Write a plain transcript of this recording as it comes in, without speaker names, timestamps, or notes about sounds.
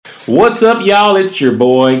What's up, y'all? It's your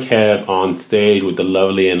boy Kev on stage with the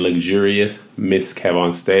lovely and luxurious Miss Kev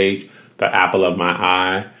on stage. The apple of my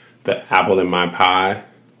eye, the apple in my pie,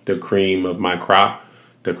 the cream of my crop,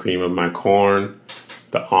 the cream of my corn,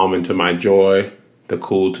 the almond to my joy, the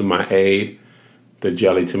cool to my aid, the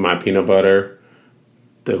jelly to my peanut butter,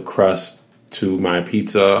 the crust to my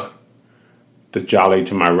pizza, the jolly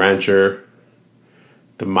to my rancher,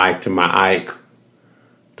 the mic to my Ike,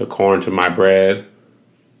 the corn to my bread,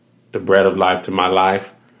 the bread of life to my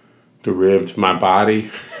life, the rib to my body.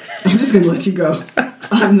 I'm just going to let you go.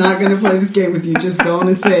 I'm not going to play this game with you. Just go on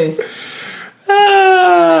and say.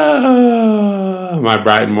 My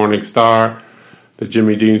bright and morning star, the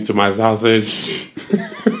Jimmy Dean to my sausage,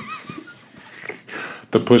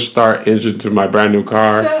 the push start engine to my brand new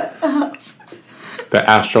car, Shut up. the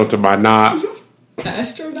Astro to my knot.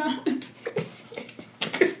 Astronaut.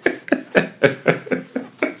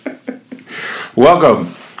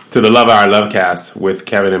 Welcome to the Love Our Lovecast with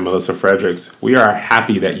Kevin and Melissa Fredericks. We are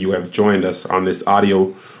happy that you have joined us on this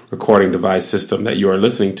audio recording device system that you are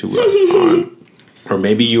listening to us on. Or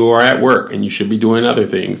maybe you are at work and you should be doing other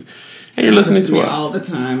things and you're listening to us all the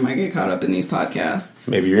time. I get caught up in these podcasts.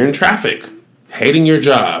 Maybe you're in traffic, hating your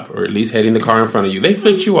job, or at least hating the car in front of you. They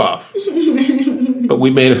flipped you off. But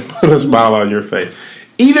we made it put a smile on your face.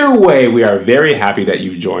 Either way, we are very happy that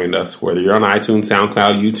you've joined us, whether you're on iTunes,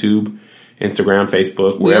 SoundCloud, YouTube, Instagram,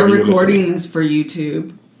 Facebook, wherever you're listening. We're recording this for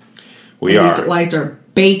YouTube. We are. These lights are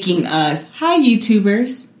baking us. Hi,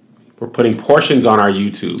 YouTubers. We're putting portions on our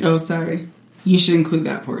YouTube. Oh, sorry. You should include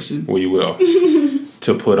that portion. We will.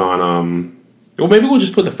 To put on, well, maybe we'll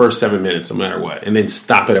just put the first 7 minutes no matter what, and then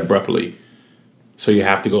stop it abruptly. So you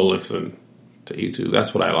have to go listen to YouTube.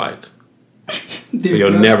 That's what I like. So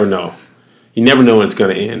you'll never know. You never know when it's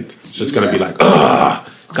going to end. It's just going to be like,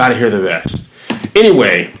 gotta hear the best.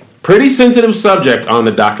 Anyway, pretty sensitive subject on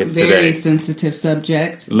the docket today. Very sensitive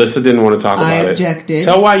subject. Lissa didn't want to talk about it. I objected.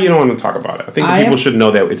 Tell why you don't want to talk about it. I think people should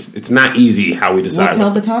know that it's not easy how we decide. Well, tell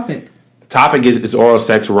the topic. The topic is oral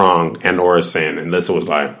sex wrong and or sin? And Lissa was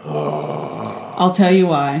like, oh. I'll tell you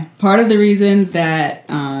why. Part of the reason that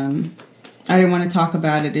I didn't want to talk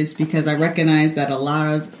about it is because I recognize that a lot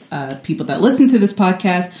of people that listen to this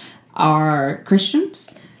podcast are Christians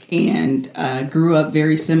and grew up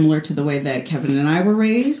very similar to the way that Kevin and I were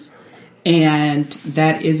raised. And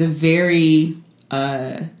that is a very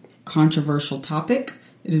controversial topic.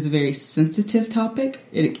 It is a very sensitive topic.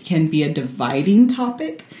 It can be a dividing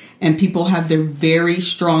topic. And people have their very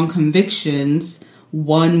strong convictions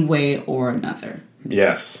one way or another.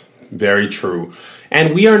 Yes, very true.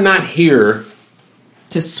 And we are not here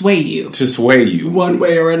to sway you. One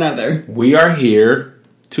way or another. We are here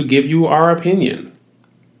to give you our opinion.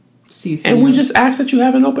 And we just ask that you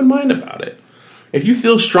have an open mind about it. If you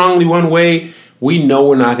feel strongly one way, we know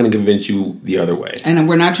we're not going to convince you the other way. And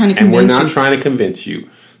we're not trying to convince you. And we're not trying to convince you.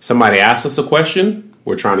 Somebody asks us a question,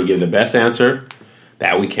 we're trying to give the best answer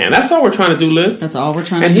that we can. That's all we're trying to do, Liz. That's all we're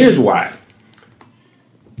trying to do. And here's why.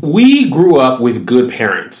 We grew up with good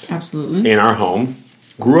parents. Absolutely. In our home.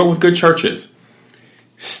 Grew up with good churches.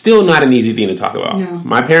 Still not an easy thing to talk about. No.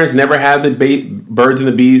 My parents never had the birds and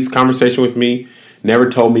the bees conversation with me.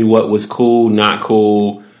 Never told me what was cool, not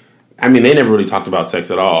cool. I mean, they never really talked about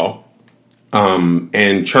sex at all.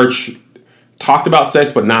 And church talked about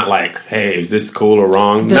sex, but not like, hey, is this cool or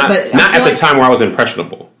wrong? Not at the time where I was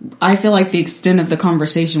impressionable. I feel like the extent of the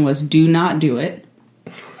conversation was do not do it.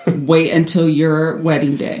 Wait until your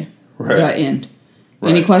wedding day. Right. The end.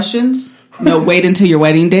 Right. Any questions? No, wait until your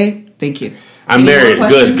wedding day. Thank you. I'm married.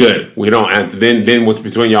 Good. We don't have to, then what's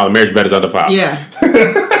between y'all, the marriage bed is undefiled. Yeah.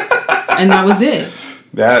 And that was it.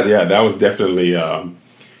 That was definitely and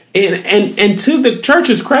to the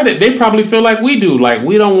church's credit, they probably feel like we do. Like,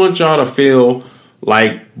 we don't want y'all to feel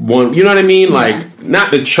like one, you know what I mean? Like,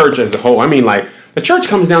 not the church as a whole. I mean, like, the church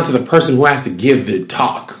comes down to the person who has to give the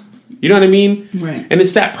talk. You know what I mean? Right. And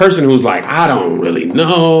it's that person who's like, I don't really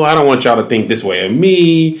know. I don't want y'all to think this way of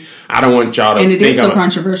me. I don't want y'all to think. And it is so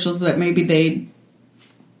controversial that maybe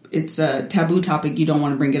it's a taboo topic. You don't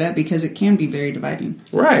want to bring it up because it can be very dividing.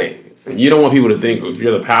 Right. And you don't want people to think, if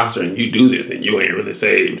you're the pastor and you do this, then you ain't really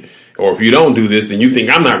saved. Or if you don't do this, then you think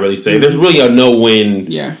I'm not really saved. Mm-hmm. There's really a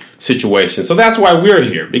no-win situation. So that's why we're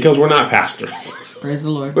here, because we're not pastors. Praise the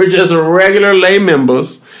Lord. We're just regular lay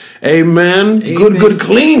members. Amen. Good,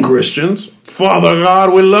 clean Christians. Father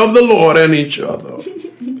God, we love the Lord and each other.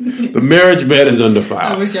 The marriage bed is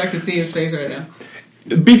undefiled. I wish y'all could see his face right now.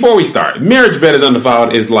 Before we start, marriage bed is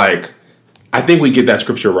undefiled is like, I think we get that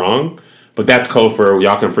scripture wrong, but that's code for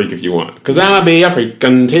y'all can freak if you want. Because I'll be a freak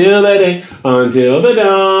until the day, until the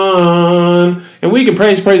dawn. And we can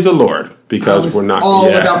praise the Lord. because we're not all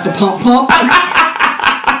about the pump.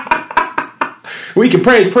 We can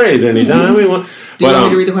praise anytime we want. Do you want me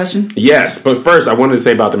to read the question? Yes, but first I wanted to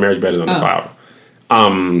say about the marriage bed is on the cloud.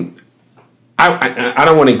 I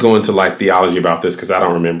don't want to go into like theology about this because I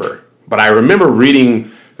don't remember. But I remember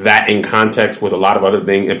reading that in context with a lot of other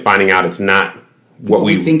things and finding out it's not what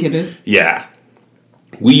we think it is. Yeah.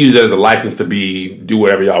 We use it as a license to do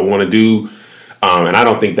whatever y'all want to do. And I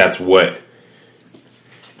don't think that's what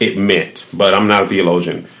it meant. But I'm not a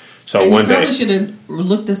theologian. So and one you day. probably should have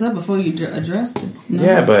looked this up before you addressed it. No?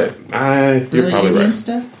 Yeah, but you're probably right.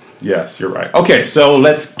 Stuff? Yes, you're right. Okay, so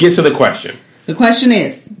let's get to the question. The question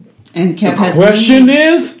is, and Kev has the question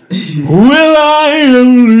is, will I ever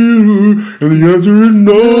live? And the answer is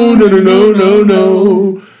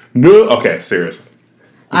no. Okay, serious.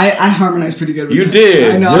 I harmonized pretty good with you that.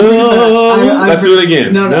 did. I know. No. Let's do it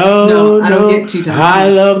again. No. I don't get too tired. I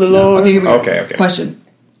love the Lord. Okay, here we go. Okay. Question.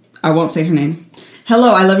 I won't say her name.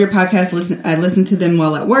 Hello, I love your podcast. I listen to them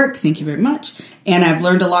while at work. Thank you very much. And I've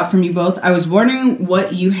learned a lot from you both. I was wondering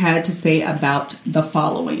what you had to say about the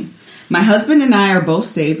following. My husband and I are both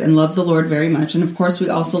saved and love the Lord very much. And of course, we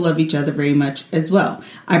also love each other very much as well.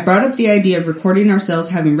 I brought up the idea of recording ourselves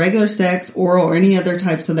having regular sex, oral, or any other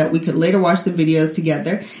type so that we could later watch the videos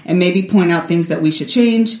together and maybe point out things that we should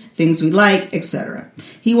change, things we like, etc.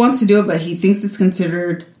 He wants to do it, but he thinks it's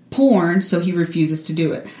considered porn, so he refuses to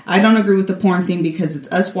do it. I don't agree with the porn thing because it's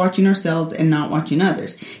us watching ourselves and not watching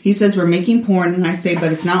others. He says we're making porn, and I say,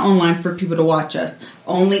 but it's not online for people to watch us.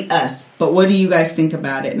 Only us. But what do you guys think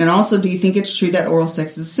about it? And also, do you think it's true that oral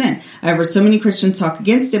sex is a sin? I've heard so many Christians talk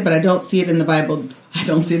against it, but I don't see it in the Bible. I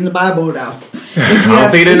don't see it in the Bible, though. I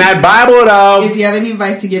don't see it in that Bible, though. If you have any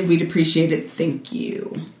advice to give, we'd appreciate it. Thank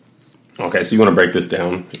you. Okay, so you want to break this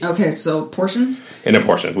down? Okay, so portions? In a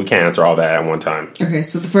portion. We can't answer all that at one time. Okay,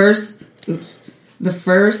 so the first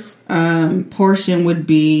portion would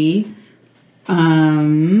be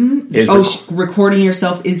recording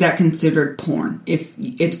yourself. Is that considered porn if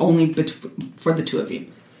it's only for the two of you?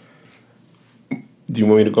 Do you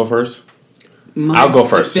want me to go first? I'll go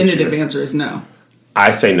first. Definitive answer is no.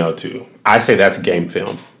 I say no too. I say that's game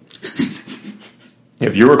film.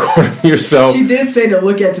 If you're recording yourself... She did say to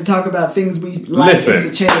look at to talk about things we like as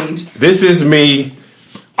a change. This is me.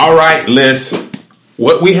 All right, Liz.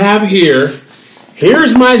 What we have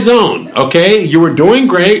here's my zone, okay? You were doing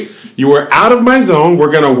great. You were out of my zone.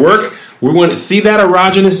 We're going to work. We want to see that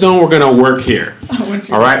erogenous zone. We're going to work here.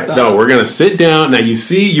 All right? No, we're going to sit down. Now, you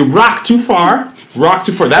see, you rock too far. That's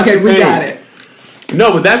okay, we got it.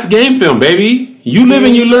 No, but that's game film, baby. You live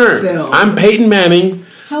and you learn. Film. I'm Peyton Manning.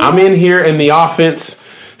 Hello. I'm in here in the offense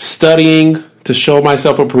studying to show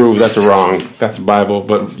myself approved. That's wrong. That's Bible,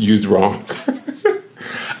 but used wrong.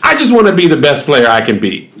 I just want to be the best player I can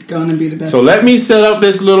be. Gonna be the best. So let me set up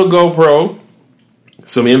this little GoPro,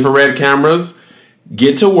 some infrared cameras,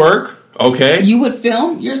 get to work, okay? You would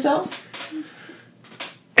film yourself?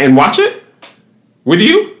 And watch it? With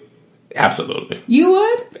you? Absolutely. You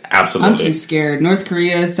would? Absolutely. I'm too scared. North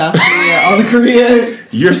Korea, South Korea, all the Koreas.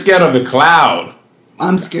 You're scared of the cloud.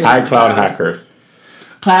 I'm scared. High cloud hackers.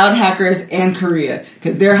 Cloud hackers and Korea,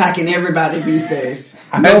 because they're hacking everybody these days.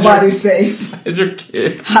 Nobody's safe. Hide your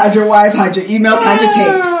kids. Hide your wife, hide your emails, hide your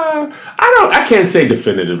tapes. I can't say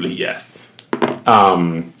definitively yes. I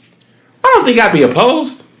don't think I'd be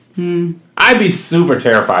opposed. I'd be super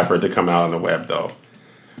terrified for it to come out on the web, though.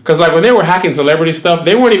 Because, like, when they were hacking celebrity stuff,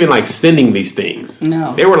 they weren't even, like, sending these things.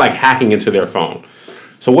 No. They were, like, hacking into their phone.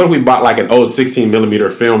 So what if we bought, like, an old 16-millimeter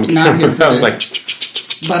film camera that was, like...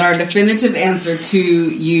 But our definitive answer to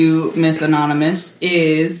you, Miss Anonymous,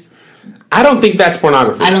 is... I don't think that's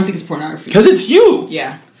pornography. I don't think it's pornography. Because it's you.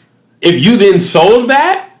 Yeah. If you then sold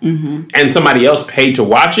that, and somebody else paid to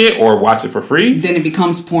watch it or watch it for free... Then it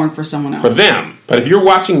becomes porn for someone else. For them. But if you're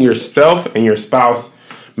watching yourself and your spouse...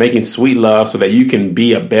 making sweet love so that you can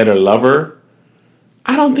be a better lover,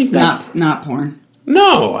 I don't think that's... Not porn.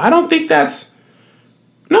 No, I don't think that's...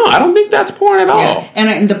 No, I don't think that's porn at all.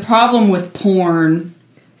 And the problem with porn,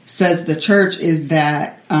 says the church, is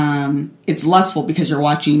that it's lustful because you're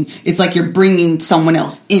watching... It's like you're bringing someone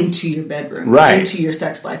else into your bedroom. Right. Into your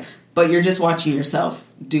sex life. But you're just watching yourself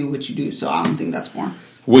do what you do. So I don't think that's porn.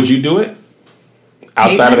 Would you do it?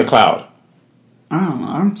 Outside of the cloud? I don't know.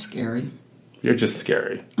 I'm scary. You're just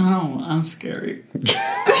scary. Oh, I'm scary.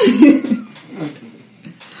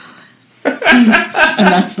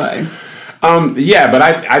 And that's fine. Yeah, but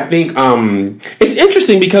I think it's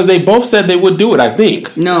interesting because they both said they would do it, I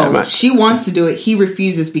think. No, she wants to do it. He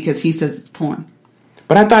refuses because he says it's porn.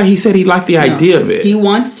 But I thought he said he liked the idea of it. He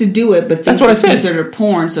wants to do it, but that's what I said. It's considered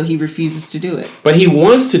porn, so he refuses to do it. But he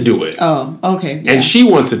wants to do it. Oh, okay. Yeah. And she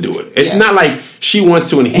wants to do it. It's not like she wants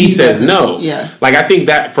to and he says no. Yeah. Like, I think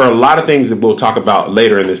that for a lot of things that we'll talk about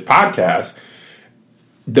later in this podcast,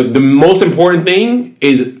 the most important thing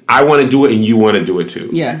is I want to do it and you want to do it too.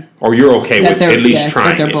 Yeah. Or you're okay with at least trying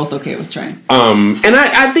that they're it. both okay with trying. And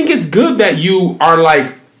I think it's good that you are,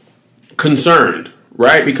 like, concerned,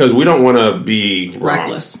 right? Because we don't want to be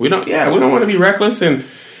reckless. We don't want to be reckless, and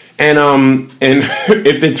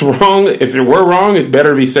if it's wrong, if it were wrong, it's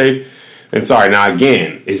better to be safe than sorry. Now,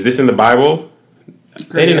 again, is this in the Bible?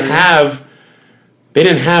 They didn't have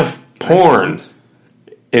porn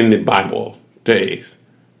in the Bible days.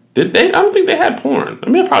 Did they? I don't think they had porn. I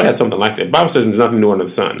mean, they probably had something like that. The Bible says there's nothing new under the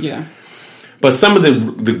sun. Yeah. But some of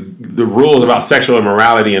the rules about sexual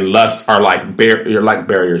immorality and lust are like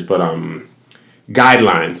barriers, but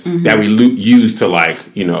guidelines that we use to, like,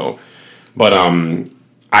 you know. But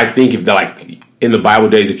I think if like in the Bible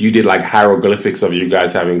days, if you did like hieroglyphics of you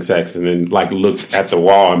guys having sex and then like looked at the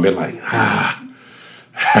wall and been like,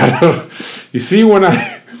 you see when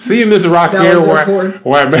I see in this rock that here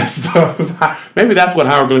where I messed up. Maybe that's what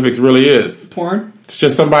hieroglyphics really is. Porn. It's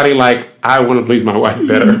just somebody like, I want to please my wife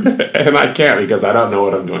better, and I can't because I don't know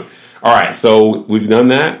what I'm doing. All right, so we've done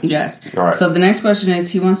that? Yes. All right. So the next question is,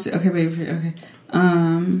 he wants to... Okay, baby, okay.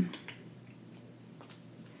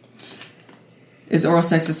 Is oral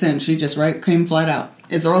sex a sin? She just came flat out.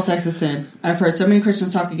 Is oral sex a sin? I've heard so many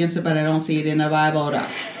Christians talk against it, but I don't see it in the Bible.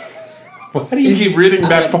 Why do you keep reading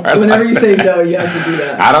that far? Whenever you say no, you have to do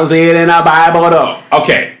that. I don't see it in the Bible, though.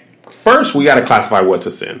 Okay, first we got to classify what's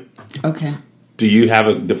a sin. Okay. Do you have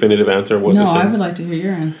a definitive answer? What's a sin? No, I would like to hear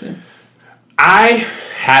your answer. I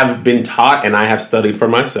have been taught and I have studied for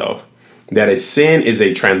myself that a sin is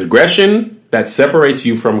a transgression that separates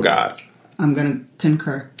you from God. I'm going to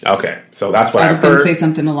concur. Okay, so that's what I was going to say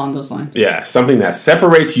something along those lines. Yeah, something that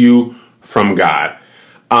separates you from God.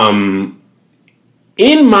 In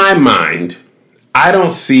my mind, I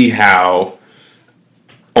don't see how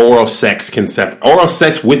oral sex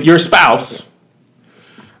with your spouse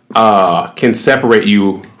can separate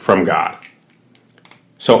you from God.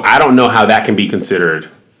 So I don't know how that can be considered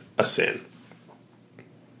a sin.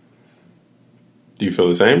 Do you feel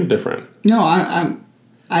the same? Different? No,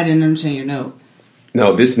 I didn't understand your note.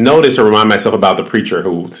 No, this notice to remind myself about the preacher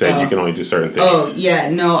who said you can only do certain things. Oh, yeah.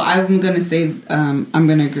 No, I'm going to say, I'm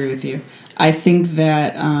going to agree with you. I think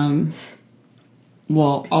that,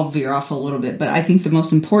 well, I'll veer off a little bit, but I think the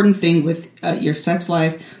most important thing with your sex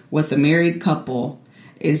life with a married couple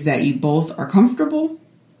is that you both are comfortable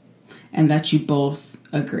and that you both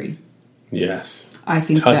agree. Yes. I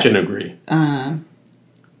think touch and agree. Pun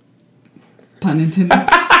intended.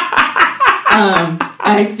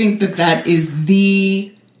 I think that is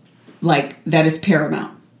that is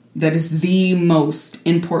paramount. That is the most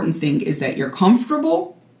important thing, is that you're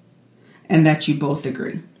comfortable and that you both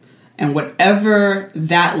agree. And whatever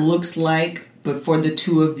that looks like, but for the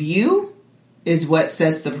two of you, is what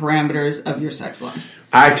sets the parameters of your sex life.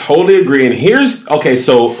 I totally agree. And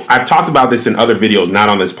so I've talked about this in other videos, not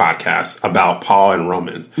on this podcast, about Paul and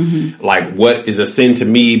Romans. Mm-hmm. Like, what is a sin to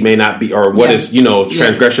me may not be, or what is,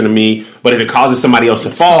 transgression to me, but if it causes somebody else to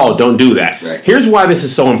fall, don't do that. Right. Here's why this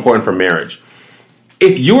is so important for marriage.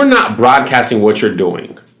 If you're not broadcasting what you're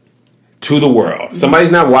doing to the world, mm-hmm.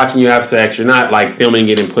 somebody's not watching you have sex, you're not like filming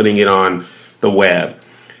it and putting it on the web,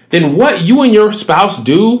 then what you and your spouse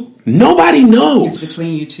do, nobody knows. It's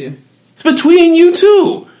between you two. It's between you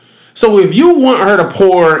two. So if you want her to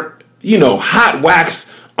pour, hot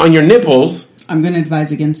wax on your nipples, I'm going to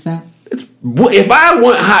advise against that. If I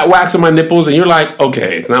want hot wax on my nipples and you're like,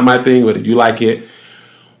 okay, it's not my thing, but if you like it,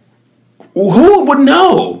 who would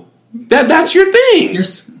know that that's your thing? Your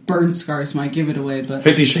burn scars might give it away, but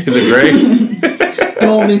 50 Shades of Grey.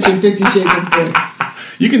 Don't mention 50 Shades of Grey.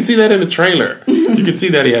 You can see that in the trailer. You can see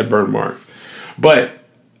that he had burn marks, but.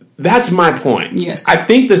 That's my point. Yes. I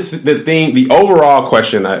think the overall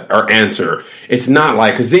question or answer, it's not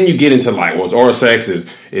like, because then you get into like, well, oral sex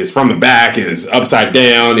is from the back, is upside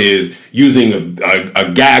down, is using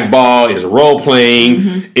a gag ball, is role playing,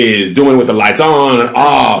 mm-hmm. is doing with the lights on and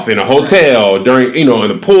off in a hotel, during, in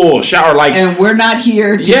the pool, shower, like. And we're not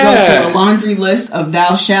here to go through a laundry list of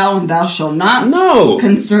thou shalt and thou shalt not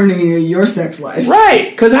concerning your sex life.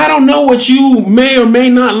 Right. Because I don't know what you may or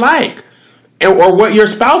may not like. Or what your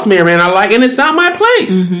spouse may or may not like, and it's not my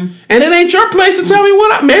place. Mm-hmm. And it ain't your place to tell me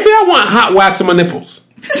maybe I want hot wax on my nipples.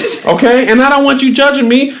 Okay? And I don't want you judging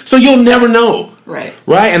me, so you'll never know. Right.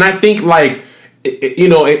 Right? And I think, like,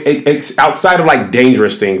 it's outside of, like,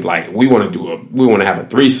 dangerous things, like, we want to have a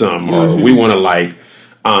threesome, or mm-hmm. we want to, like,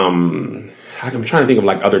 I'm trying to think of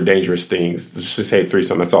like other dangerous things. Let's just say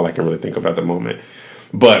threesome. That's all I can really think of at the moment.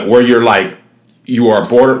 But where you're like, you are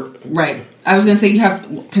border. Right. I was going to say you have,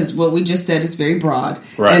 because what we just said is very broad.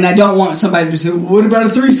 Right. And I don't want somebody to say, what about a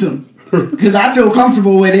threesome? Because I feel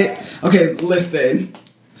comfortable with it. Okay, listen.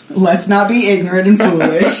 Let's not be ignorant and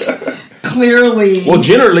foolish. Clearly. Well,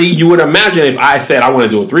 generally, you would imagine if I said I want to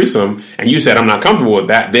do a threesome and you said I'm not comfortable with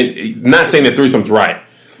that, then not saying that threesome's right.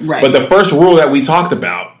 Right. But the first rule that we talked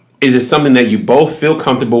about is it something that you both feel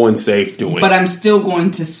comfortable and safe doing. But I'm still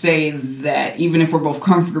going to say that even if we're both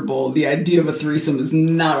comfortable, the idea of a ththreesome is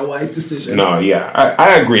not a wise decision. No, yeah,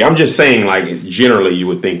 I agree. I'm just saying, like, generally you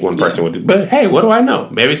would think one person would do. But hey, what do I know?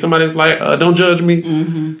 Maybe somebody's like, don't judge me.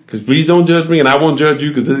 Because please don't judge me and I won't judge you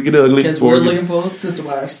because this get ugly. Because we're looking for sister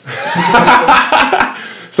wives.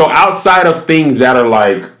 So outside of things that are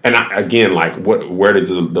like, and again, like, where does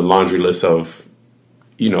the laundry list of,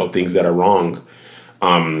 things that are wrong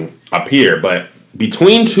appear? But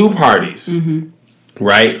between two parties,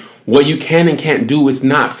 right? What you can and can't do, it's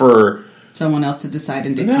not for someone else to decide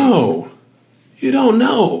and dictate. No, you don't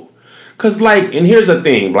know. Because, like, and here's the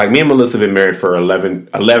thing, like, me and Melissa have been married for 11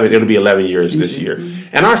 it'll be 11 years this year.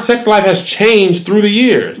 And our sex life has changed through the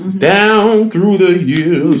years. Down through the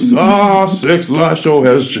years, our sex life show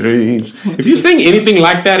has changed. If you sing anything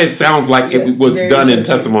like that, it sounds like it was done in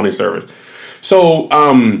testimony service. So,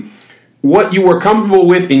 what you were comfortable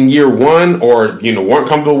with in year one or, weren't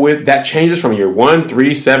comfortable with, that changes from year 1,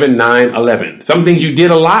 3, 7, 9, 11. Some things you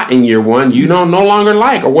did a lot in year one, you don't no longer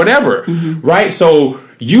like or whatever, right? So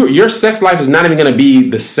your sex life is not even going to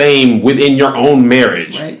be the same within your own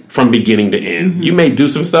marriage from beginning to end. You may do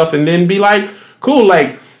some stuff and then be like, cool,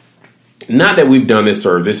 like, not that we've done this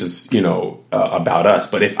or this is, about us,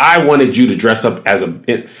 but if I wanted you to dress up as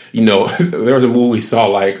there was a movie we saw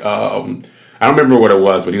like, I don't remember what it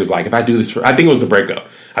was, but he was like, if I do this I think it was The Breakup.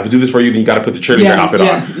 If I do this for you, then you got to put the cheerleader outfit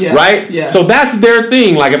on. Right? Yeah. So that's their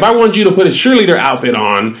thing. Like, if I want you to put a cheerleader outfit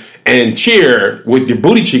on and cheer with your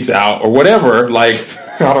booty cheeks out or whatever, like,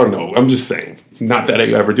 I don't know. I'm just saying. Not that I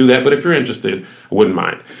ever do that, but if you're interested, I wouldn't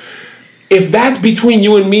mind. If that's between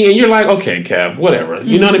you and me and you're like, okay, Kev, whatever.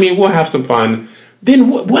 You know what I mean? We'll have some fun.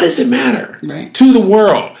 Then what does it matter to the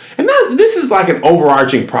world? And this is like an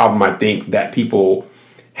overarching problem, I think, that people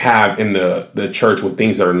have in the church with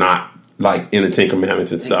things that are not like in the Ten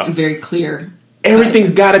Commandments and stuff. Very clear. Everything's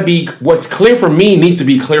got to be, what's clear for me needs to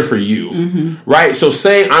be clear for you, right? So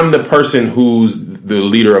say I'm the person who's the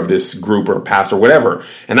leader of this group or pastor or whatever,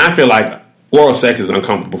 and I feel like oral sex is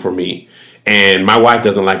uncomfortable for me, and my wife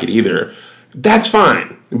doesn't like it either. That's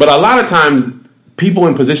fine. But a lot of times people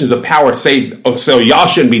in positions of power say, oh, so y'all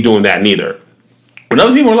shouldn't be doing that neither. And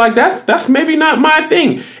other people are like, that's maybe not my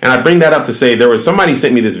thing. And I bring that up to say somebody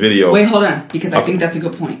sent me this video. Wait, hold on, because I think that's a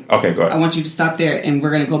good point. Okay, go ahead. I want you to stop there, and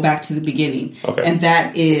we're going to go back to the beginning. Okay. And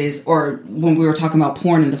that is, or when we were talking about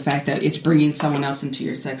porn and the fact that it's bringing someone else into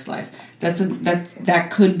your sex life. That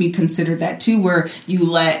could be considered that too, where you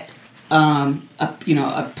let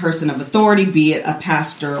a person of authority, be it a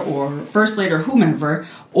pastor or first lady or whomever,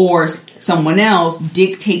 or someone else,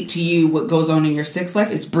 dictate to you what goes on in your sex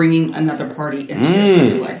life. It's bringing another party into your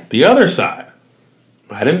sex life. The other side.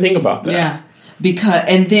 I didn't think about that. Yeah,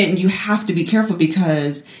 and then you have to be careful,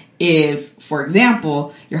 because if, for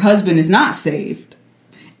example, your husband is not saved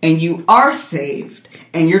and you are saved,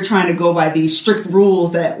 and you're trying to go by these strict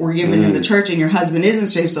rules that were given in the church, and your husband isn't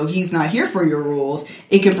saved, so he's not here for your rules,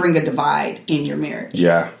 it could bring a divide in your marriage.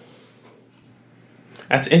 Yeah.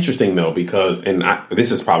 That's interesting, though, because,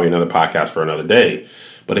 this is probably another podcast for another day,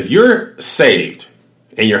 but if you're saved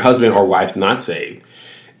and your husband or wife's not saved,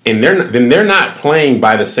 and they're not playing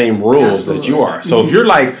by the same rules that you are. So if you're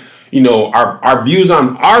like, our views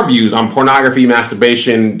on pornography,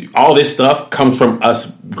 masturbation, all this stuff comes from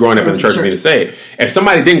us growing up in the church and being saved. If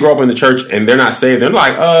somebody didn't grow up in the church and they're not saved, they're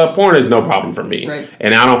like, porn is no problem for me. Right.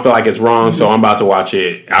 And I don't feel like it's wrong, so I'm about to watch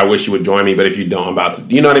it. I wish you would join me, but if you don't, I'm about to,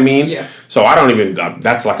 you know what I mean? Yeah. So I don't even,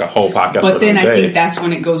 that's like a whole podcast. But then I think that's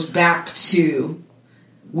when it goes back to,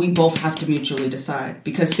 we both have to mutually decide.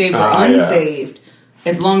 Because saved or unsaved,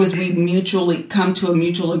 as long as we mutually come to a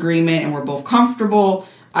mutual agreement and we're both comfortable,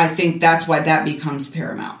 I think that's why that becomes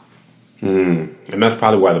paramount. And that's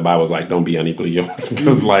probably why the Bible's like, don't be unequally yoked.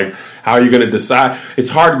 Because, like, how are you going to decide? It's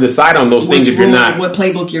hard to decide on those things if you're not. What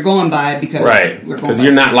playbook you're going by, because because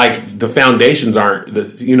you're not, like, the foundations aren't,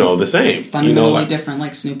 the same. Fundamentally different,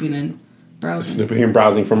 like snooping and browsing. Snooping and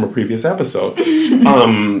browsing from a previous episode.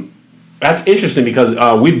 That's interesting because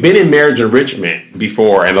we've been in marriage enrichment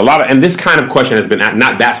before, and this kind of question has been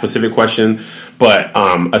not that specific question, but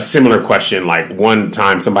a similar question. Like one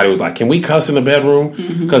time, somebody was like, "Can we cuss in the bedroom?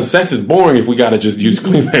 Because sex is boring if we got to just use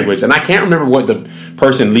clean language." And I can't remember what the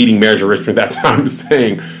person leading marriage enrichment at that time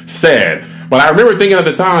said, but I remember thinking at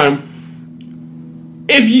the time,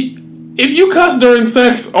 if you cuss during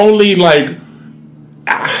sex, only like.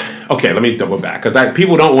 Okay, let me double back because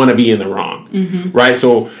people don't want to be in the wrong, right?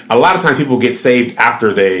 So a lot of times people get saved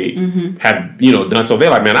after they have done so. They're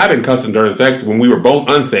like, man, I've been cussing during sex when we were both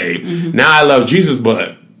unsaved. Now I love Jesus,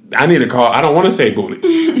 but I need to call. I don't want to say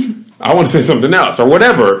booty. I want to say something else or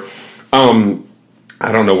whatever. I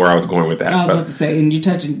don't know where I was going with that. I was about to say, and you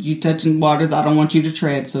touching waters I don't want you to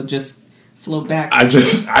tread. So just flow back.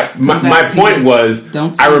 My point was,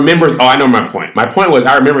 I remember. Oh, I know my point. My point was,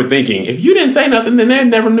 I remember thinking, if you didn't say nothing, then they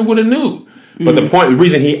never would have knew. But the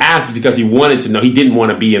reason he asked is because he wanted to know. He didn't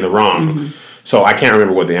want to be in the wrong. So I can't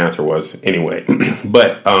remember what the answer was anyway.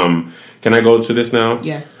 But can I go to this now?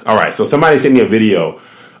 Yes. All right. So somebody sent me a video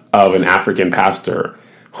of an African pastor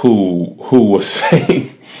who was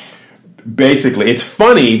saying. Basically, it's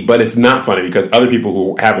funny, but it's not funny because other people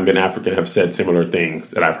who haven't been African have said similar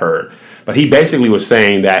things that I've heard. But he basically was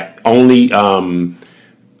saying that only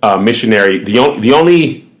missionary, the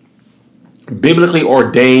only biblically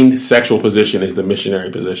ordained sexual position is the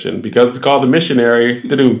missionary position because it's called the missionary.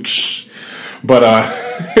 But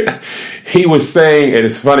he was saying, and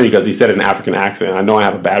it's funny because he said it in an African accent. I know I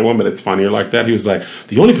have a bad one, but it's funnier like that. He was like,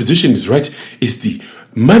 the only position is right is the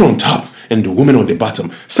man on top and the woman on the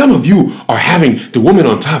bottom. Some of you are having the woman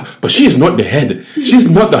on top, but she is not the head. She's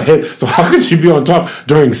not the head. So how can she be on top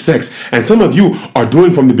during sex? And some of you are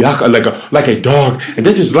doing from the back like a dog. And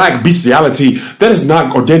this is like bestiality. That is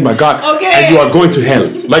not ordained by God. Okay. And you are going to hell.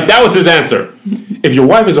 Like that was his answer. If your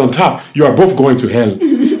wife is on top, you are both going to hell.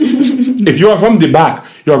 If you are from the back,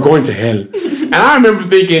 you are going to hell. And I remember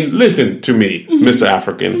thinking, listen to me, Mr.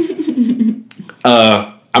 African.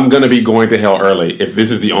 I'm going to be going to hell early if this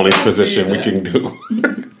is the only position we can do.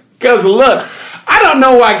 Because look, I don't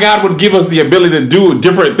know why God would give us the ability to do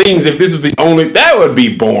different things if this is the only... That would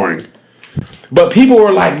be boring. But people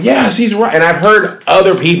were like, yes, he's right. And I've heard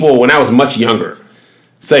other people when I was much younger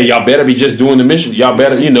say, y'all better be just doing the mission. Y'all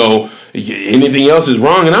better, anything else is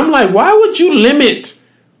wrong. And I'm like, why would you limit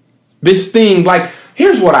this thing? Like,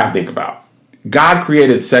 here's what I think about. God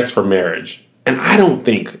created sex for marriage. And I don't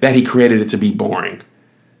think that he created it to be boring.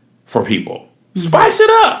 For people, spice it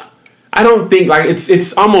up. I don't think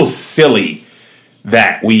it's almost silly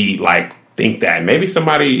that we think that. Maybe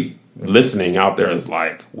somebody listening out there is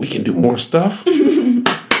like, we can do more stuff.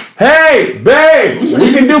 Hey, babe,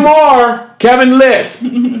 we can do more. Kevin Liss.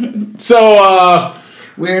 So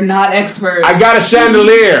we're not experts. I got a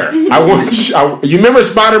chandelier. You remember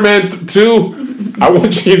Spider-Man 2? I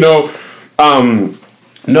want you to know.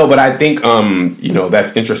 No, but I think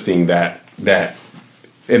that's interesting that.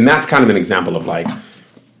 And that's kind of an example of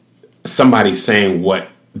somebody saying what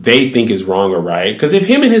they think is wrong or right. Because if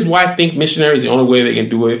him and his wife think missionary is the only way they can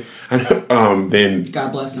do it, then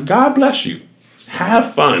God bless them. God bless you.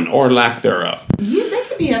 Have fun or lack thereof. Yeah, they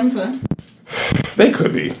could be having fun. They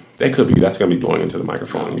could be. That's going to be blowing into the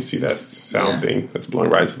microphone. You see that sound thing that's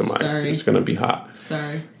blowing right into the mic. Sorry. It's going to be hot.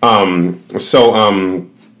 Sorry.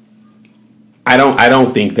 I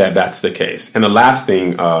don't think that that's the case. And the last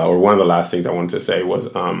thing, or one of the last things I wanted to say was,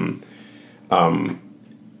 along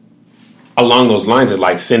those lines is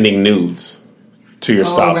like sending nudes to your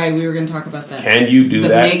spouse. Oh, right. We were going to talk about that. Can you do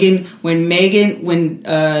that? When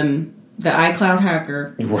the iCloud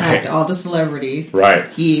hacker hacked all the celebrities,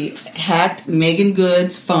 right? He hacked Megan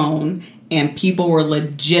Good's phone, and people were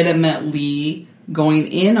legitimately going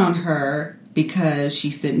in on her because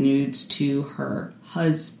she sent nudes to her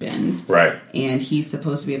husband, right? And he's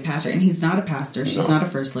supposed to be a pastor, and he's not a pastor. She's not a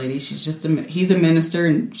first lady. She's just he's a minister,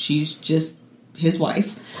 and she's just his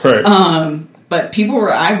wife, right? But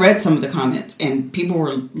I read some of the comments, and people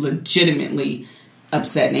were legitimately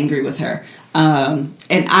upset and angry with her.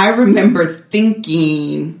 And I remember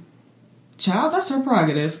thinking, child, that's her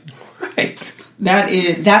prerogative. Right. That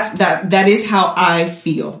is how I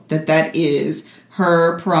feel. That is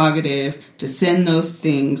her prerogative to send those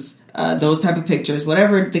things, those type of pictures,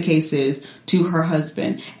 whatever the case is, to her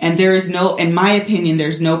husband. And there is in my opinion,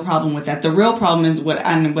 there's no problem with that. The real problem is what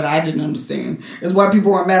I didn't understand is why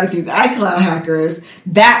people were mad at these iCloud hackers.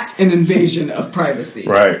 That's an invasion of privacy.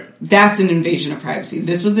 Right. That's an invasion of privacy.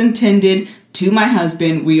 This was intended to my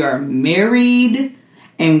husband. We are married,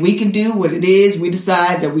 and we can do what it is we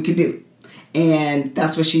decide that we can do. And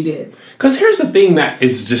that's what she did. Because here's the thing that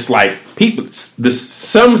is just like people.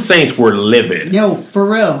 Some saints were livid. Yo, for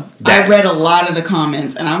real. I read a lot of the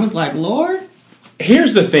comments, and I was like, Lord.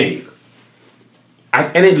 Here's the thing,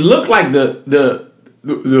 and it looked like the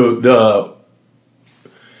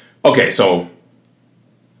okay. So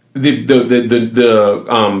the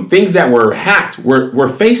things that were hacked were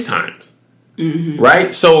FaceTimes,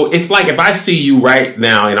 right? So it's like if I see you right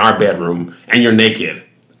now in our bedroom and you're naked.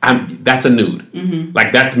 That's a nude.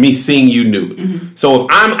 Like that's me seeing you nude. So if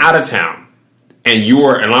I'm out of town and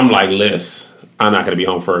I'm like, Liz, I'm not going to be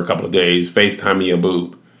home for a couple of days. FaceTime me a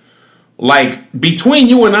boob. Like between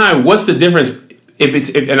you and I, what's the difference?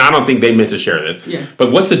 And I don't think they meant to share this. Yeah.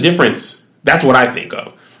 But what's the difference? That's what I think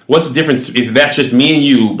of. What's the difference if that's just me and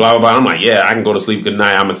you? Blah blah blah. I'm like, yeah, I can go to sleep. Good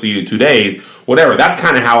night. I'm gonna see you in 2 days. Whatever. That's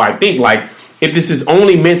kind of how I think. Like if this is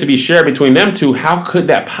only meant to be shared between them two, how could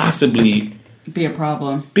that possibly be a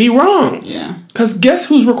problem? Be wrong. Yeah. Because guess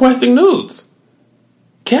who's requesting nudes?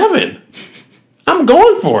 Kevin. I'm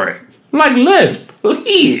going for it. I'm like, Liz,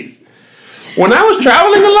 please. When I was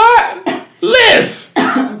traveling a lot, Liz.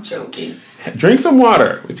 I'm joking. Drink some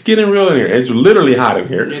water. It's getting real in here. It's literally hot in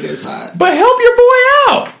here. It is hot. But help your boy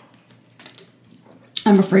out.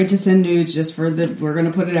 I'm afraid to send nudes just for we're going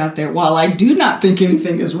to put it out there. While I do not think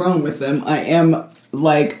anything is wrong with them, I am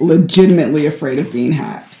like legitimately afraid of being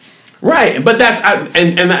hacked. Right, but that's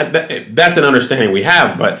an understanding we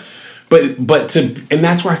have, but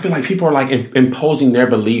that's where I feel like people are like imposing their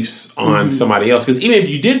beliefs on somebody else. Because even if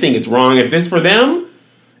you did think it's wrong, if it's for them,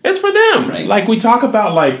 it's for them. Right. Like we talk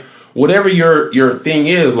about, like whatever your thing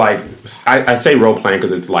is. Like I say role playing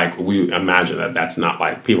because it's like we imagine that's not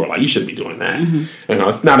like people are like you shouldn't be doing that. You know,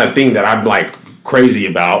 it's not a thing that I'm like crazy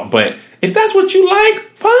about, but. If that's what you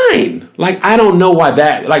like, fine. Like, I don't know why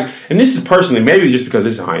that, like, and this is personally, maybe just because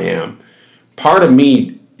this is how I am. Part of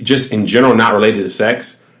me, just in general, not related to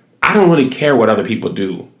sex, I don't really care what other people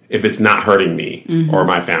do if it's not hurting me or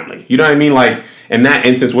my family. You know what I mean? Like, in that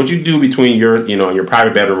instance, what you do between your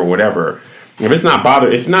private bedroom or whatever, if it's not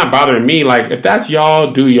bothering me, like, if that's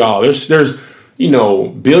y'all, do y'all. There's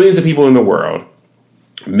billions of people in the world,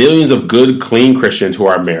 millions of good, clean Christians who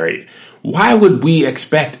are married. Why would we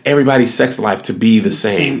expect everybody's sex life to be the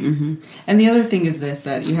same? And the other thing is this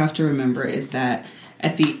that you have to remember is that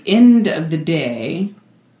at the end of the day,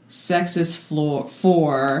 sex is for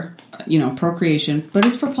procreation, but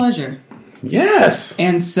it's for pleasure. Yes.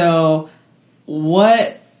 And so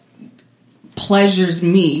what pleasures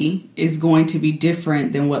me is going to be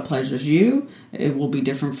different than what pleasures you. It will be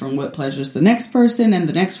different from what pleasures the next person and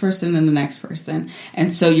the next person and the next person.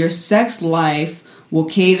 And so your sex life will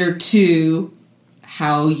cater to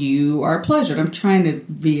how you are pleasured. I'm trying to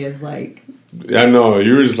be as like... I know,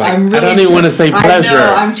 you were just like, I don't even want to say pleasure. I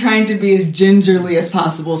know, I'm trying to be as gingerly as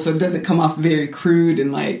possible so it doesn't come off very crude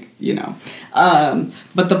and like,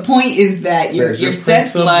 But the point is that your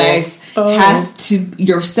sex life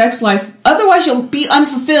your sex life, otherwise you'll be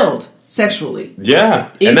unfulfilled sexually.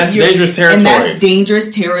 Yeah, and that's dangerous territory. And that's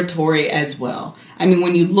dangerous territory as well. I mean,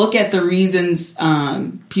 when you look at the reasons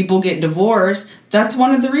people get divorced, that's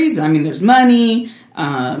one of the reasons. I mean, there's money,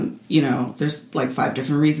 there's like 5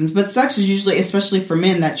 different reasons. But sex is usually, especially for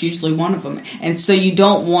men, that's usually one of them. And so you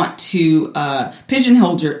don't want to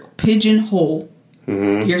pigeonhole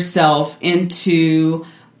yourself into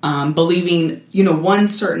believing, one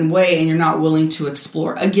certain way and you're not willing to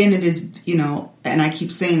explore. Again, it is, and I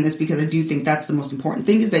keep saying this because I do think that's the most important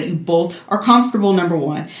thing is that you both are comfortable, number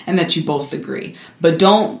one, and that you both agree. But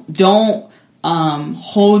don't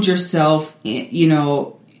hold yourself, prevent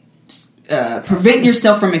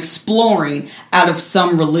yourself from exploring out of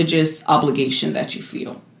some religious obligation that you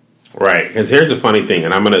feel. Right. Because here's the funny thing,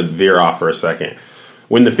 and I'm going to veer off for a second.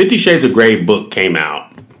 When the 50 Shades of Grey book came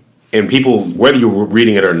out, and people, whether you were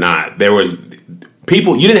reading it or not, there was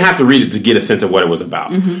people, you didn't have to read it to get a sense of what it was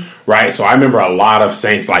about, right? So I remember a lot of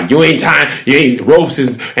saints like, ropes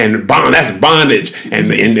and bond, that's bondage, and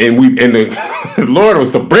the Lord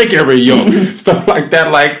was to break every yoke, stuff like that.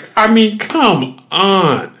 Like, I mean, come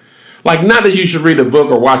on. Like, not that you should read the book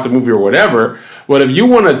or watch the movie or whatever, but if you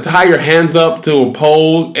want to tie your hands up to a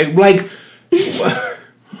pole,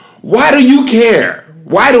 why do you care?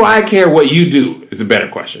 Why do I care what you do? Is a better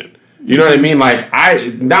question. You know what I mean? Like,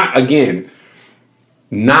 Kevin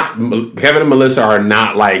and Melissa are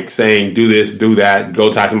not like saying, do this, do that, go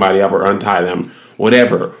tie somebody up or untie them,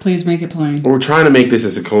 whatever. Please make it plain. We're trying to make this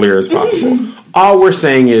as clear as possible. All we're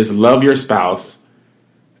saying is love your spouse,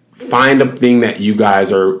 find a thing that you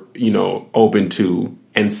guys are, open to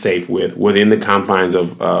and safe with within the confines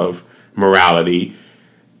of morality,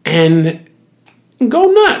 and go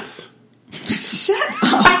nuts. Shut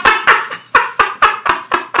up.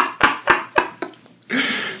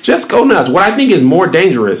 Just go nuts. What I think is more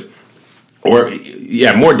dangerous, more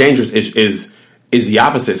dangerous is the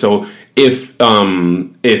opposite. So if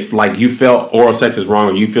like you felt oral sex is wrong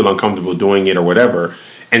or you feel uncomfortable doing it or whatever,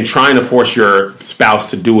 and trying to force your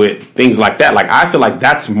spouse to do it, things like that, like I feel like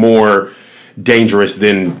that's more dangerous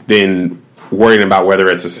than worrying about whether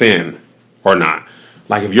it's a sin or not.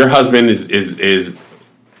 Like if your husband is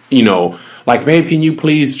like, babe, can you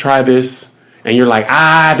please try this? And you're like,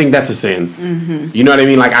 I think that's a sin. Mm-hmm. You know what I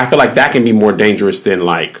mean? Like I feel like that can be more dangerous than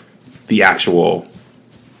like the actual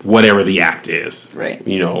whatever the act is. Right.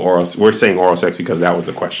 Oral. We're saying oral sex because that was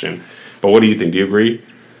the question. But what do you think? Do you agree?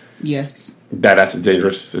 Yes. That's as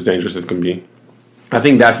dangerous as can be. I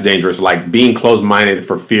think that's dangerous, like being closed-minded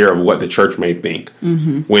for fear of what the church may think,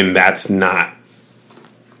 when that's not.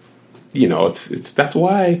 It's that's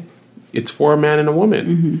why it's for a man and a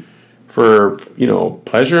woman, for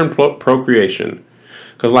pleasure and procreation.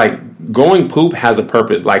 Because like going poop has a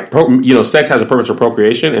purpose, like sex has a purpose for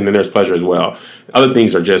procreation, and then there's pleasure as well. Other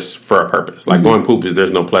things are just for a purpose. Like going poop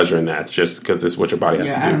there's no pleasure in that. It's just because this is what your body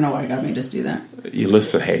has to do. I don't know why God made us do that. You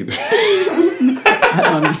listen, hey. I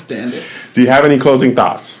don't understand it. Do you have any closing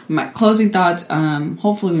thoughts? My closing thoughts.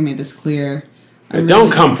 Hopefully we made this clear.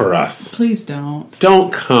 Don't come for us. Please don't.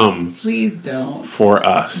 Don't come. Please don't. For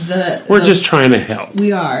us. We're just trying to help.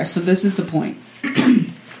 We are. So this is the point.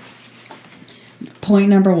 Point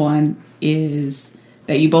number 1 is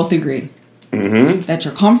that you both agree. Mm-hmm. That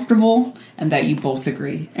you're comfortable and that you both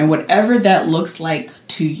agree. And whatever that looks like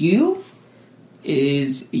to you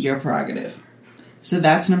is your prerogative. So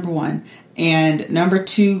that's number 1. And number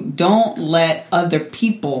 2, don't let other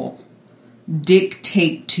people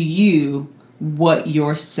dictate to you what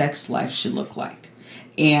your sex life should look like.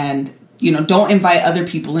 And, don't invite other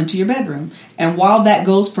people into your bedroom. And while that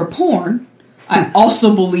goes for porn, I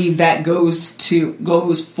also believe that goes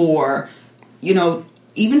for,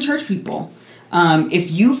 even church people. If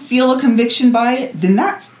you feel a conviction by it, then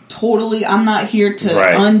that's totally, I'm not here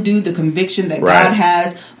to undo the conviction that God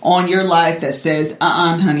has on your life that says,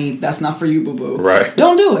 honey, that's not for you, boo-boo. Right.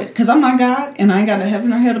 Don't do it, because I'm not God, and I ain't got a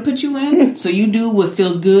heaven or hell to put you in. So you do what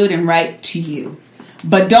feels good and right to you.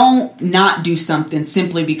 But don't not do something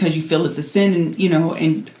simply because you feel it's a sin,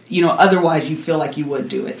 and otherwise you feel like you would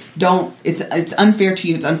do it. Don't. It's unfair to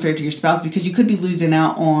you. It's unfair to your spouse, because you could be losing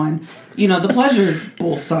out on, the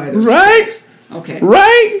pleasurable side of sex. Okay.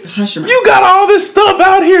 Right? Hush your mouth. You got all this stuff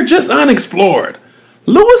out here just unexplored.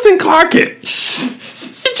 Lewis and Clark it.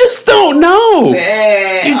 You just don't know.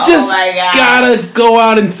 Hey, you just gotta go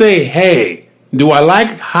out and say, hey, do I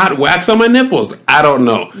like hot wax on my nipples? I don't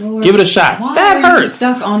know. Lord, give it a shot. Why that are hurts. You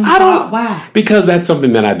stuck on hot wax? Because that's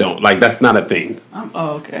something that I don't like. That's not a thing.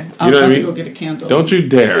 Okay. I'm about to go get a candle. Don't you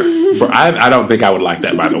dare. Bro, I don't think I would like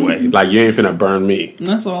that, by the way. Like, you ain't finna burn me.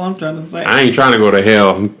 That's all I'm trying to say. I ain't trying to go to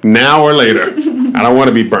hell now or later. I don't want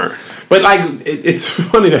to be burnt. But, like, it's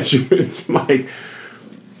funny that it's like,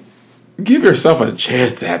 give yourself a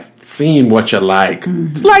chance at seeing what you like.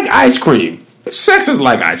 Mm-hmm. It's like ice cream. Sex is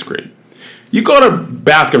like ice cream. You go to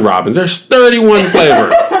Baskin Robbins, there's 31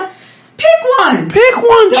 flavors. Pick one.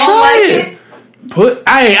 Don't try it.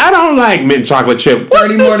 I don't like mint chocolate chip.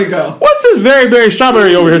 30 more to go. What's this very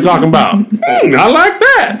strawberry over here talking about? I like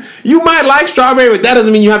that. You might like strawberry, but that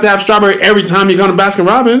doesn't mean you have to have strawberry every time you go to Baskin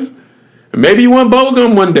Robbins. Maybe you want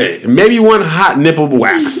bubblegum one day. Maybe you want hot nipple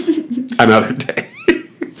wax another day.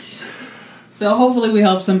 So hopefully we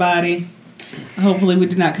help somebody. Hopefully we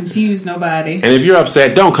did not confuse nobody. And if you're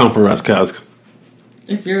upset, don't come for us, cuz.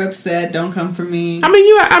 If you're upset, don't come for me.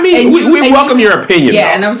 We welcome your opinion. Yeah,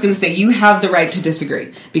 though. and I was going to say, you have the right to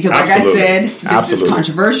disagree. Because like Absolutely. I said, this is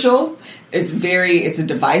controversial. It's a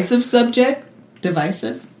divisive subject.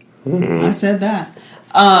 Divisive? Mm-hmm. I said that.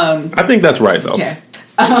 I think that's right, though. Okay.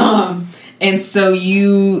 And so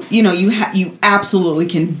you absolutely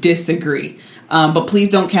can disagree. But please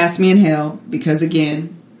don't cast me in hell, because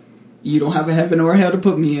again, you don't have a heaven or a hell to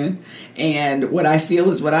put me in. And what I feel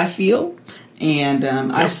is what I feel. And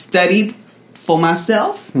I've studied for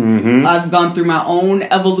myself. Mm-hmm. I've gone through my own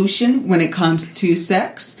evolution when it comes to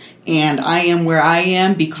sex. And I am where I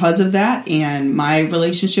am because of that and my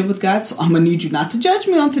relationship with God. So I'm going to need you not to judge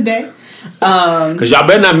me on today. Because y'all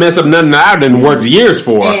better not mess up nothing that I didn't work years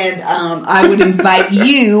for. And I would invite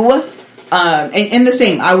you... and the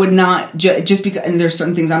same, I would not just because, and there's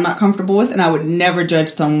certain things I'm not comfortable with, and I would never judge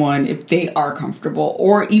someone if they are comfortable,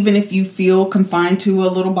 or even if you feel confined to a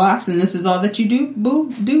little box and this is all that you do,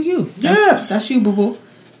 boo, do you. That's you, boo boo.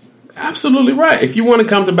 Absolutely right. If you want to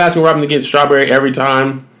come to Baskin Robbins and get strawberry every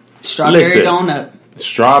time, strawberry on up.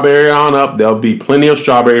 Strawberry on up. There'll be plenty of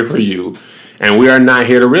strawberry for you, and we are not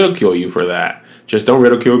here to ridicule you for that. Just don't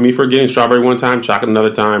ridicule me for getting strawberry one time, chocolate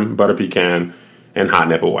another time, butter pecan, and hot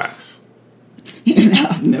nipple wax.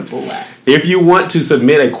 Hot nipple wax. If you want to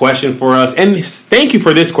submit a question for us, and thank you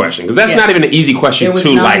for this question, because that's not even an easy question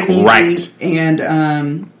to write.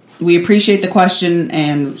 And we appreciate the question,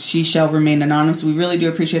 and she shall remain anonymous. We really do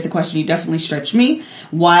appreciate the question. You definitely stretched me.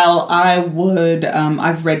 While I would,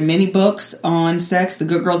 I've read many books on sex. The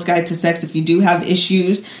Good Girl's Guide to Sex. If you do have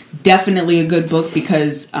issues, definitely a good book,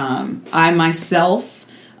 because I myself,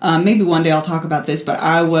 maybe one day I'll talk about this, but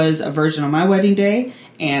I was a virgin on my wedding day,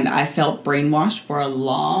 and I felt brainwashed for a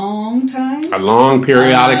long time. A long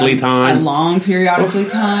periodically time.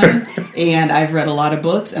 And I've read a lot of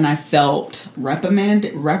books, and I felt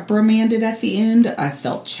reprimanded at the end. I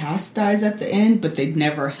felt chastised at the end, but they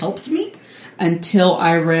never helped me until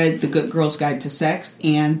I read The Good Girl's Guide to Sex.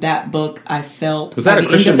 And that book, I felt... Was that a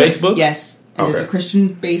Christian-based book? Yes. It is a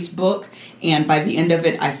Christian-based book, and by the end of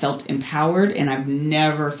it, I felt empowered, and I've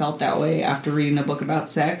never felt that way after reading a book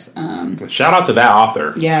about sex. Shout out to that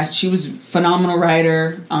author. Yeah, she was a phenomenal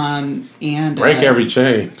writer, and break every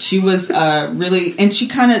chain. She was really, and she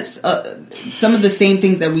kind of some of the same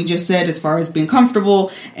things that we just said as far as being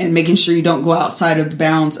comfortable and making sure you don't go outside of the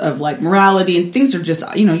bounds of like morality and things are just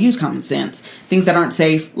use common sense. Things that aren't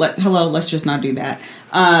safe. Let's just not do that.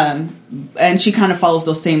 And she kind of follows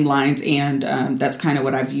those same lines, and that's kind of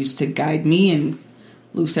what I've used to guide me and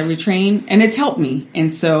loose every train, and it's helped me.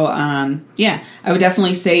 And so, I would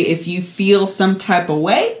definitely say if you feel some type of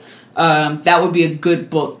way, that would be a good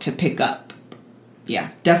book to pick up. Yeah,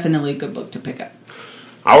 definitely a good book to pick up.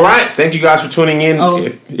 All right, thank you guys for tuning in.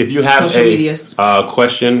 If you have a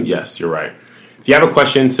question, yes, you're right. If you have a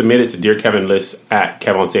question, submit it to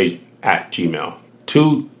dearkevinliss@kevonstage@gmail.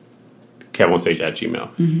 To KevinOnStage@gmail.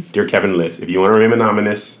 Mm-hmm. Dear Kevin Liss, if you want to remain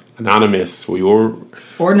anonymous, we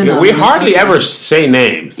hardly ever say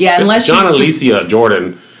names. Yeah, unless John, Alicia,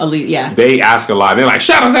 Jordan. They ask a lot. They're like,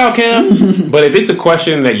 shout us out, Kev. But if it's a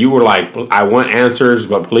question that you were like, I want answers,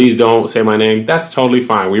 but please don't say my name, that's totally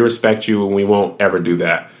fine. We respect you, and we won't ever do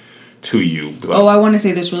that to you. I want to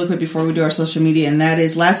say this really quick before we do our social media, and that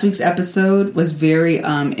is last week's episode was very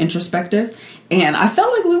introspective. And I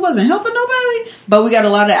felt like we wasn't helping nobody, but we got a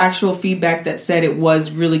lot of actual feedback that said it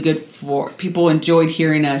was really good for people. Enjoyed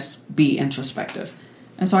hearing us be introspective.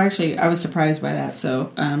 And so I was surprised by that.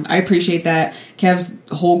 So I appreciate that. Kev's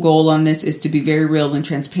whole goal on this is to be very real and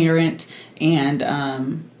transparent. And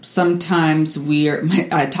sometimes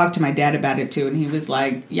I talked to my dad about it too, and he was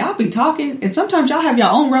like, y'all be talking, and sometimes y'all have your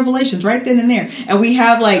own revelations right then and there. And we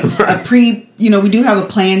have like we do have a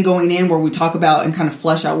plan going in where we talk about and kind of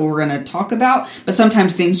flesh out what we're going to talk about, but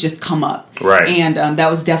sometimes things just come up. Right. And that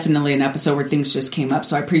was definitely an episode where things just came up.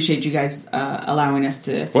 So I appreciate you guys allowing us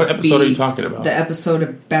to. What episode are you talking about? The episode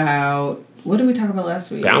about, what did we talk about last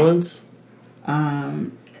week? Balance? I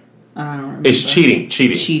don't remember. It's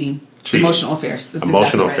cheating. Emotional affairs. That's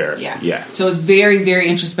emotional exactly right. affairs. Yeah. So it's very, very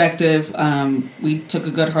introspective. We took a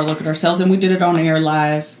good hard look at ourselves, and we did it on air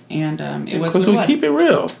live. And it was because we keep it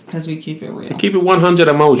real. Because we keep it real. We keep it 100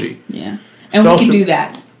 emoji. Yeah, and we can do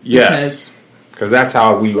that. Yes, because that's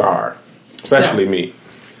how we are, especially me.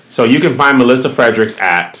 So you can find Melissa Fredericks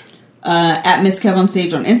at Miss Kev on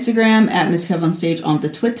Stage on Instagram, at Miss Kev on Stage on the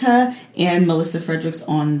Twitter, and Melissa Fredericks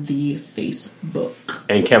on the Facebook.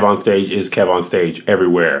 And Kev on Stage is Kev on Stage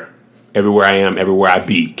everywhere. Everywhere I am, everywhere I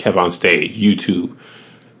be, Kev on Stage, YouTube,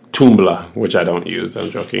 Tumblr, which I don't use.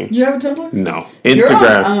 I'm joking. You have a Tumblr? No.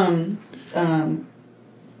 Instagram. You're on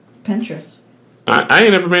Pinterest. I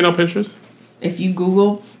ain't never made no Pinterest. If you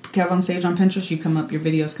Google Kev on Stage on Pinterest, you come up. Your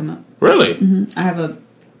videos come up. Really? Mm-hmm. I have a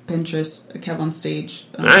Pinterest, a Kev on Stage.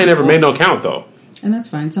 I ain't never made no account though. And that's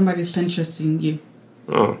fine. Somebody's Pinteresting you.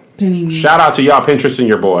 Oh. Pinning me. Shout out to y'all Pinteresting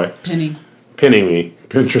your boy. Pinning me.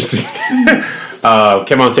 Pinteresting.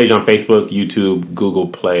 Kev on Stage on Facebook, YouTube, Google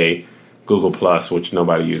Play, Google Plus, which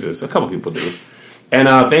nobody uses. A couple people do. And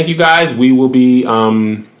thank you guys. We will be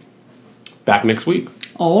back next week.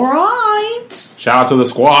 All right. Shout out to the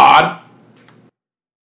squad.